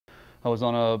I was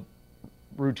on a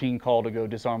routine call to go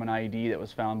disarm an IED that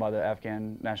was found by the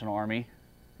Afghan National Army.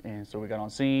 And so we got on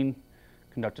scene,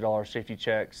 conducted all our safety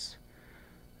checks.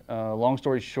 Long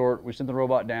story short, we sent the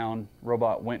robot down.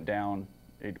 Robot went down.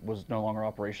 It was no longer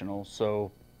operational.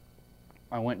 So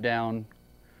I went down,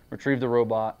 retrieved the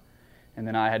robot, and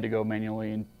then I had to go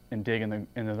manually and dig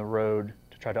into the road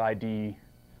to try to ID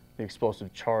the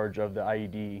explosive charge of the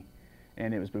IED,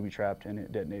 and it was booby-trapped and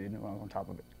it detonated when I was on top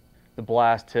of it. The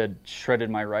blast had shredded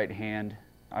my right hand.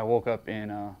 I woke up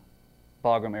in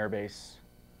Bagram Air Base,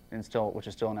 which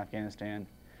is still in Afghanistan,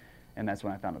 and that's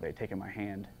when I found out they had taken my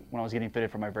hand. When I was getting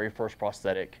fitted for my very first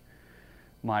prosthetic,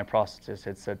 my prosthetist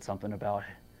had said something about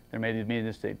there may be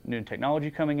this new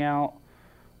technology coming out.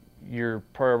 You're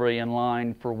probably in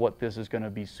line for what this is going to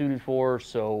be suited for,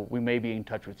 so we may be in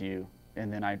touch with you.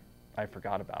 And then I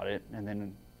forgot about it, and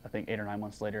then I think 8 or 9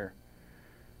 months later,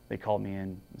 they called me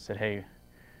in and said, hey,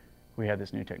 we have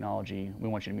this new technology. We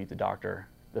want you to meet the doctor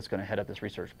that's going to head up this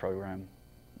research program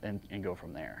and go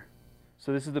from there.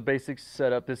 So this is the basic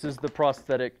setup. This is the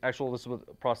prosthetic. This is a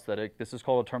prosthetic. This is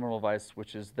called a terminal device,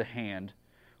 which is the hand.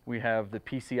 We have the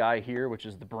PCI here, which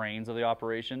is the brains of the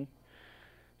operation.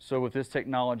 So with this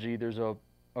technology, there's a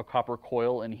copper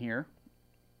coil in here.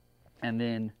 And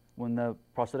then when the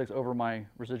prosthetic's over my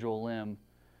residual limb,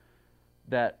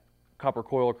 that copper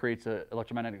coil creates an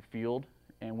electromagnetic field.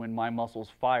 And when my muscles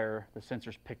fire, the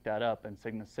sensors pick that up and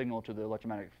signal to the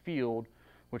electromagnetic field,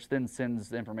 which then sends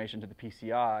the information to the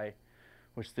PCI,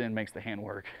 which then makes the hand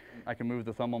work. I can move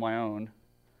the thumb on my own.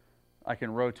 I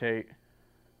can rotate,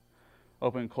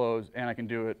 open and close, and I can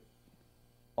do it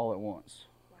all at once.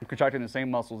 I'm contracting the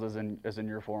same muscles as in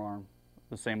your forearm.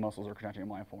 The same muscles are contracting in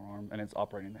my forearm, and it's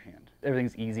operating the hand.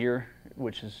 Everything's easier,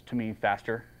 which is, to me,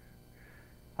 faster.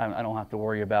 I don't have to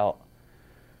worry about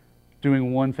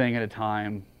doing one thing at a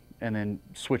time and then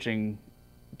switching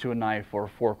to a knife or a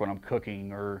fork when I'm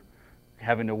cooking, or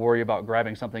having to worry about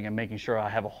grabbing something and making sure I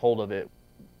have a hold of it.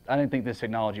 I didn't think this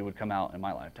technology would come out in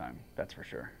my lifetime, that's for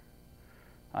sure.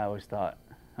 I always thought,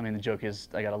 I mean, the joke is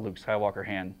I got a Luke Skywalker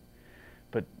hand,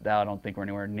 but now I don't think we're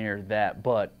anywhere near that,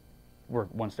 but we're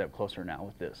one step closer now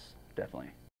with this,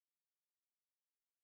 definitely.